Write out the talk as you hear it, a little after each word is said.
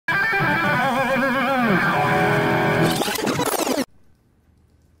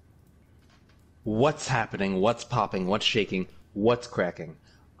What's happening? What's popping? What's shaking? What's cracking?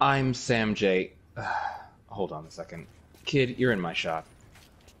 I'm Sam J. Hold on a second. Kid, you're in my shot.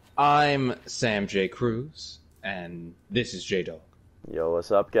 I'm Sam J. Cruz, and this is J-Dog. Yo, what's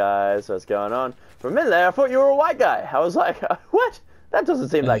up, guys? What's going on? For a minute there, I thought you were a white guy. I was like, what? That doesn't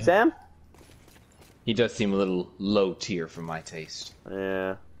seem like Sam. He does seem a little low tier for my taste.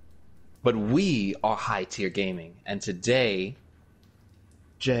 Yeah. But we are high tier gaming, and today,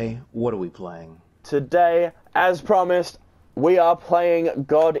 Jay, what are we playing? Today, as promised, we are playing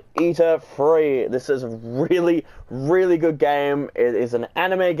God Eater 3. This is a really, really good game. It is an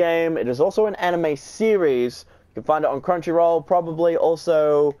anime game. It is also an anime series. You can find it on Crunchyroll, probably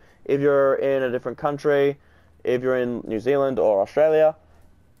also if you're in a different country, if you're in New Zealand or Australia.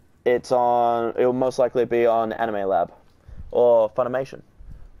 It'll most likely be on Anime Lab or Funimation.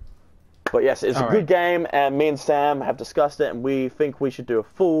 But yes, it's a good game, and me and Sam have discussed it, and we think we should do a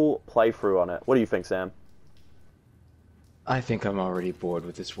full playthrough on it. What do you think, Sam? I think I'm already bored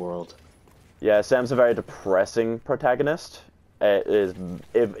with this world. Yeah, Sam's a very depressing protagonist.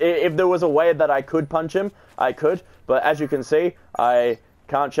 If there was a way that I could punch him, I could. But as you can see, I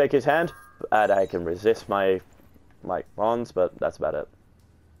can't shake his hand, and I can resist my bonds, but that's about it.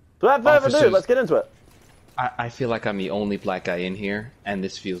 So without further ado, let's get into it. I feel like I'm the only black guy in here, and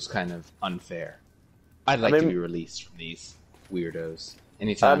this feels kind of unfair. I'd like to be released from these weirdos.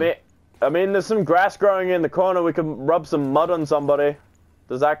 Anytime. I mean, there's some grass growing in the corner. We can rub some mud on somebody.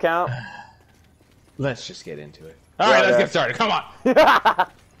 Does that count? Let's just get into it. Alright, let's get started. Come on!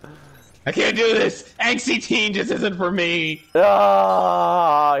 I can't do this! Angsty teen just isn't for me!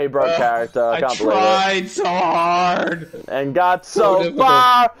 Oh, he broke character. I can't believe it. I tried so hard! And got so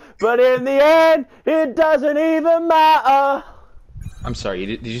far, but in the end, it doesn't even matter! I'm sorry,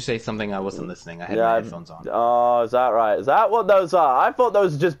 did you say something? I wasn't listening. I had my headphones on. Oh, is that right? Is that what those are? I thought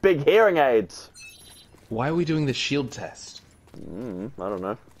those were just big hearing aids. Why are we doing the shield test? I don't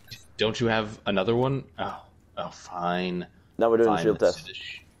know. Don't you have another one? Oh, fine. No, we're doing the shield test.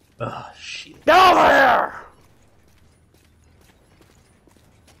 Shit. Get over here!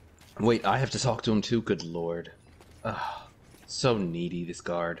 Wait, I have to talk to him too? Good lord. So needy, this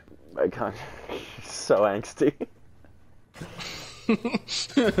guard. I can't. So angsty.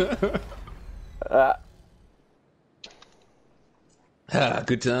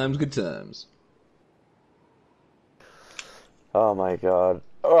 Good times, good times. Oh my god.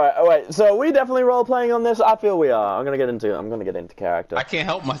 Alright, so we definitely role-playing on this? I feel we are. I'm gonna get into character. I can't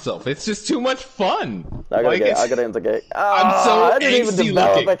help myself. It's just too much fun. I gotta into game. I'm so I didn't even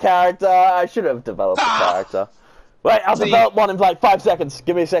develop a character. I should have developed a character. Wait, I'll develop one in like 5 seconds.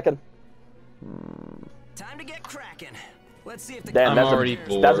 Give me a second. Time to get cracking. Let's see if the Damn, I'm already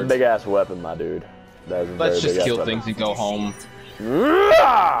bored. That's a big ass weapon, my dude. Let's just kill things and go home. A good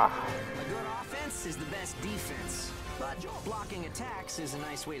offense is the best defense, but blocking attacks is a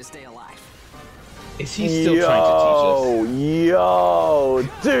nice way to stay alive. Is he still trying to teach us? Yo,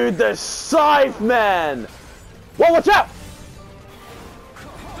 dude, the Scythe Man! Whoa, watch out!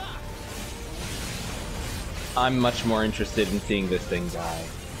 I'm much more interested in seeing this thing die.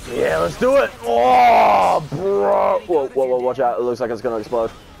 Yeah, let's do it! Oh, bro! Whoa, watch out. It looks like it's gonna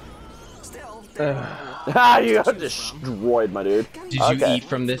explode. You got destroyed, my dude. Did you eat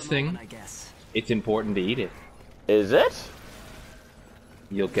from this thing? It's important to eat it. Is it?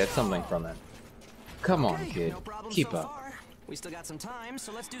 You'll get something from it. Come on, kid. Keep up. We still got some time,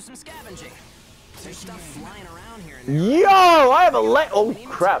 so let's do some scavenging. There's stuff flying around here. Yo, I have a oh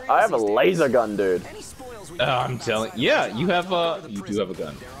crap! I have a laser gun, dude. I'm telling. Yeah, you have you do have a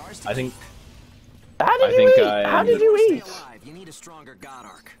gun. I think. How did you eat? How did you eat?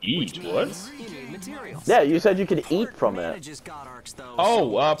 Eat what? Yeah, you said you could eat from it.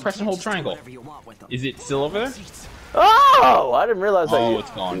 Oh, press and hold triangle. Is it still over there? Oh, I didn't realize that. Oh, it's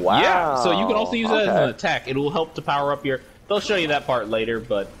gone. Wow. Yeah, so you can also use that as an attack. It will help to power up your. They'll show you that part later,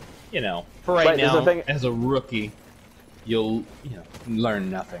 but you know, for right now, as a rookie, you'll learn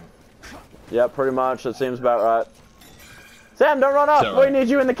nothing. Yeah, pretty much. That seems about right. Sam, don't run off. We need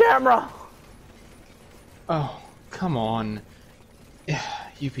you in the camera. Oh, come on.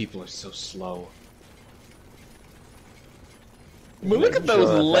 You people are so slow. But look at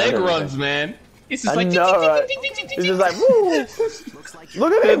those leg runs, man. It's just like He's just like, woo.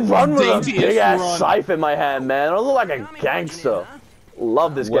 Look at me run with a big ass scythe in my hand, man. I look like a gangster.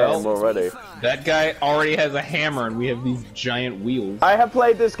 Love this game already. That guy already has a hammer, and we have these giant wheels. I have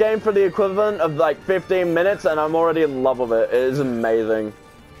played this game for the equivalent of like 15 minutes, and I'm already in love with it. It is amazing.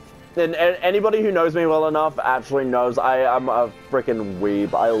 And anybody who knows me well enough actually knows I'm a freaking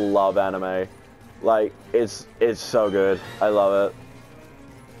weeb. I love anime. Like, it's so good. I love it.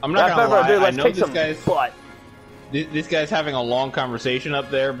 I'm not Without gonna further lie. ado, I let's know kick this some guy's butt. this guy's having a long conversation up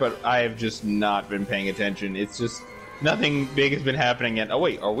there, but I have just not been paying attention. It's just nothing big has been happening yet. Oh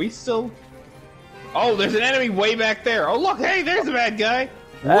wait, are we still? Oh, there's an enemy way back there. Oh look, hey, there's a bad guy.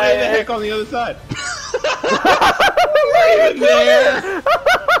 Way the heck on the other side. Right there.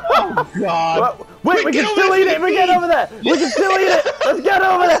 Oh god. Wait, we can still eat it. We get over there. We can still eat it. Let's get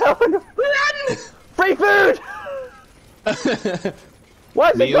over there. Run! Free food. Why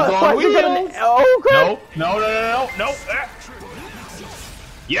is it Meals got? on Why is it got? wheels. Oh crap! No.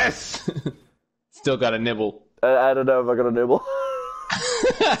 Yes. Still got a nibble. I don't know if I got a nibble.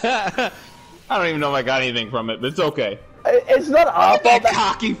 I don't even know if I got anything from it, but it's okay. It's not our Look at fault. that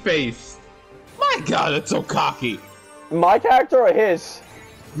cocky face. My god, that's so cocky. My character or his?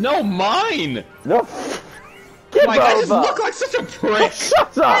 No, mine. No. Get Like, I just over. look like such a prick.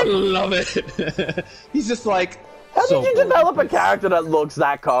 Shut I up! love it. He's just like. How so did you develop a character that looks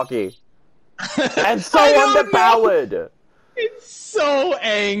that cocky and so I don't know. underpowered? It's so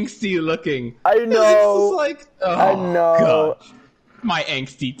angsty looking. I It's know. just like, oh, I know. gosh. My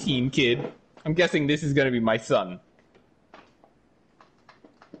angsty teen kid. I'm guessing this is gonna be my son.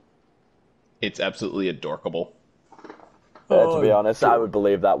 It's absolutely adorkable. To be honest, I would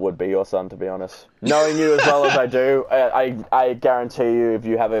believe that would be your son. To be honest, knowing you as well as I do, I guarantee you, if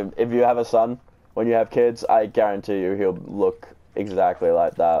you have a son, when you have kids, I guarantee you he'll look exactly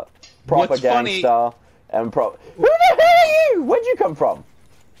like that. Proper What's funny- gangster and Who the hell are you? Where'd you come from?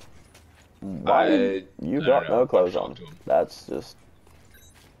 Why? You I got don't know. no clothes I'll on. talk to him. That's just.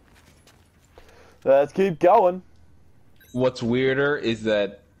 Let's keep going. What's weirder is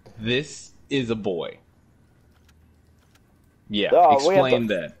that this is a boy. Yeah, Oh, we have explain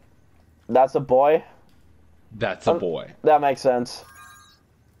to- that. That's a boy. That's a boy. That makes sense.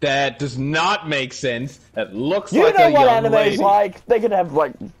 That does not make sense. That looks You like know a what young anime's lady. like? They could have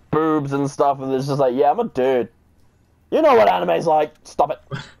like boobs and stuff, and it's just like, yeah, I'm a dude. You know what anime's like? Stop it.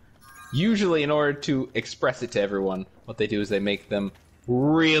 Usually, in order to express it to everyone, what they do is they make them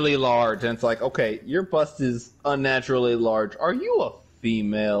really large, and it's like, okay, your bust is unnaturally large. Are you a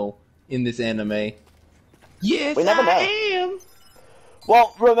female in this anime? Yes, We never know. I am.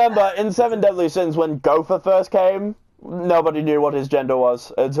 Well, remember in Seven Deadly Sins when Gopher first came, nobody knew what his gender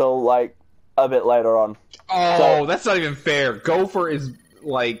was until like a bit later on. Oh, So- that's not even fair. Gopher is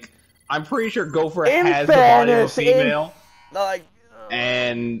like, I'm pretty sure Gopher In has the body of a fairness, female, Like,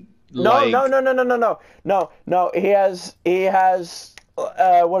 and no, like, no. He has.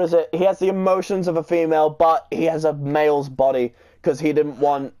 What is it? He has the emotions of a female, but he has a male's body because he didn't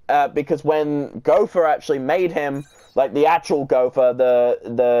want. Because when Gopher actually made him, like the actual Gopher,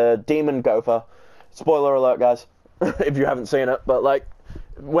 the demon Gopher. Spoiler alert, guys, if you haven't seen it. But like,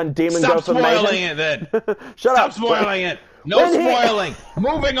 when Demon Stop Gopher made spoiling him, it then. Shut Stop up. spoiling it. No When he- spoiling.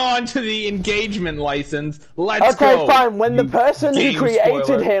 Moving on to the engagement license. Let's Okay, go. fine. When the you person who game created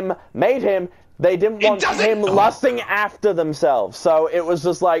spoiler. him made him, they didn't want doesn't- him oh. lusting after themselves. So it was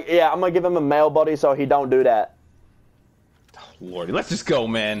just like, yeah, I'm gonna give him a male body so he don't do that. Lordy, let's just go,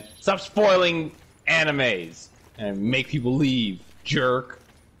 man. Stop spoiling animes and make people leave, jerk.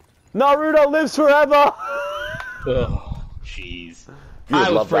 Naruto lives forever. Ugh, jeez. You would I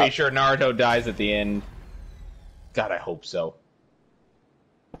was love pretty that. sure Naruto dies at the end. God, I hope so.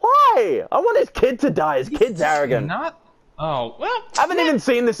 Why? I want his kid to die. His kid's arrogant. Not. Oh well. I haven't even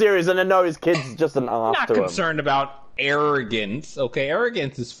seen the series, and I know his kid's just an ass Not to him. concerned about arrogance. Okay,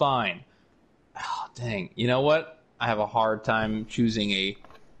 arrogance is fine. Oh, dang. You know what? I have a hard time choosing a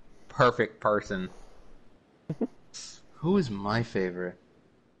perfect person. Who is my favorite?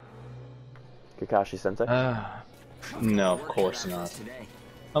 Kakashi Sensei. No, of course not. Today.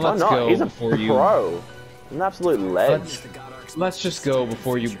 Well, Oh let's no, go he's a before you. pro. He's an absolute ledge. The God Arcs Let's just go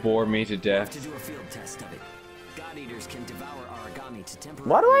before you bore me to to death. do a field test of it. God Eaters can devour origami to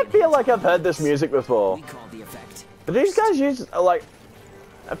temporarily. Why do I feel enhance like I've heard this abilities. music before? We call the effect. Do these guys use like?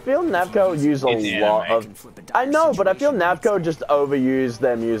 I feel Navco use a It's lot anime. of. I know, but I feel Navco just overuse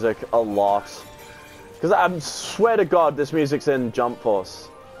their music a lot. Because I swear to God, this music's in Jump Force.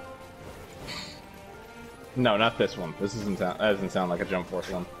 No, not this one. This doesn't sound like a Jump Force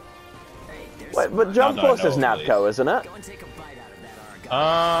one. Hey, there's Wait, some but Jump Not that I Force is know of, at Navco, least. isn't it? Go and take a bite out of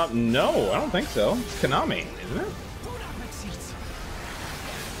that origami. No, I don't think so. It's Konami, isn't it?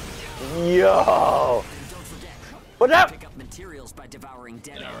 Yo! Don't forget, What up? pick up materials by devouring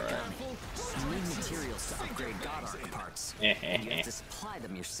dead origami. You need materials to upgrade God Arc parts. And you have to supply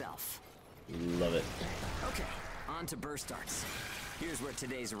them yourself. Love it. Okay, on to burst arts. Here's where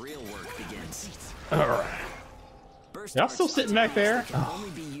today's real work begins. Alright. Burst Y'all arts still sitting back there? can only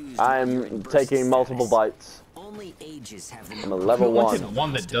be used when I'm you're in burst taking multiple status. bites. Only Only ages have the I'm a level What's 1. in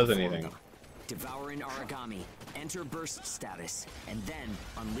one that does anything? Devour an origami, enter burst status, and then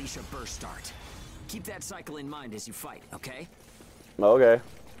unleash a burst start. Keep that cycle in mind as you fight, okay? Okay.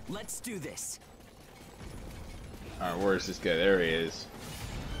 Let's do this. Alright, where's this guy? There he is.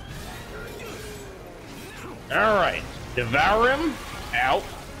 Alright, devour him. Out.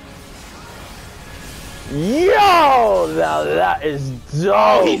 Yo! Now that is dope!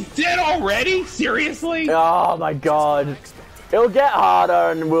 Oh, he's dead already? Seriously? Oh my god. It'll get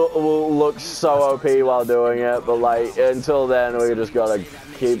harder and we'll look so OP while doing it, but like, until then we just gotta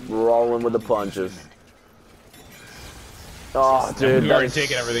keep rolling with the punches. Oh dude, We've already that's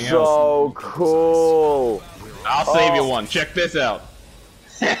taken everything so cool! I'll save you one. Check this out.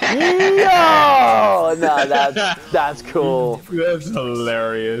 Yo! No, that's cool. That's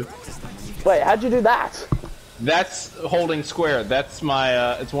hilarious. Wait, how'd you do that? That's holding square. That's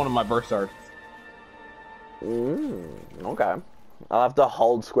my, it's one of my burst arts. Okay. I'll have to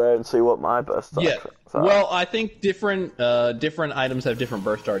hold square and see what my burst are. Yeah. So. Well, I think different items have different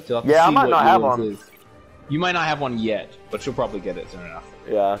burst arts. You'll have to Yeah, I see might what not have yours one. is. You might not have one yet, but you'll probably get it soon enough.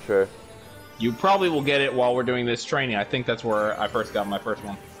 Yeah, sure. You probably will get it while we're doing this training. I think that's where I first got my first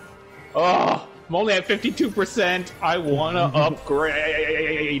one. Oh, I'm only at 52%. I want to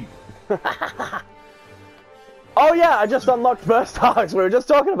upgrade. Oh yeah, I just unlocked burst arcs. We were just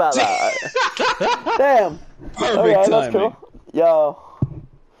talking about that. Damn. Perfect Okay, that's timing. cool.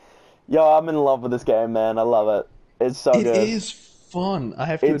 Yo, I'm in love with this game, man. I love it. It's so It good. is fun. I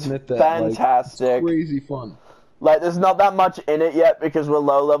have to It's admit that. fantastic. Like, it's crazy fun. Like, there's not that much in it yet because we're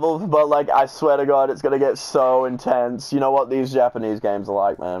low level, but like, I swear to God, it's gonna get so intense. You know what these Japanese games are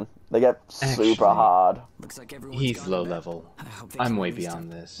like, man? They get Actually, super hard. Looks like everyone's He's gone low to bed. level. I hope they I'm can way at least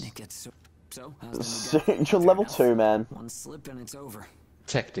beyond this. It gets so how's the new guy? You're level 2, man. One slip and it's over.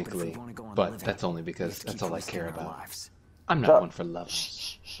 Technically, wanna go on but living, that's only we because have to that's keep all I risking care our about. lives. I'm not Shut- one for love.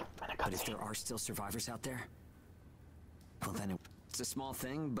 But if there are still survivors out there, well then it's a small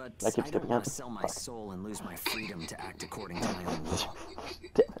thing, but I keep I don't skipping want up. to sell my soul and lose my freedom to act according to my own will.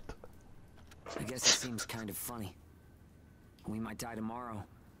 Damn it. I guess it seems kind of funny. We might die tomorrow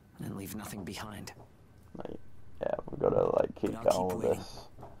and leave nothing behind. Like, yeah, we gotta like keep But I'll going keep with waiting. this.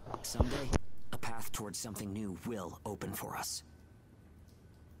 Someday, a path towards something new will open for us.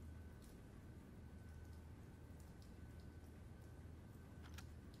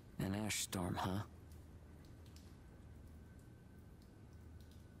 An ash storm, huh?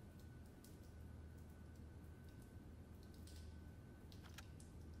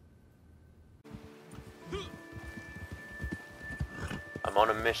 I'm on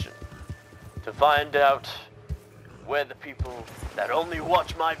a mission to find out where the people that only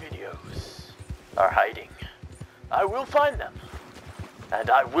watch my videos are hiding. I will find them, and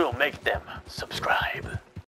I will make them subscribe.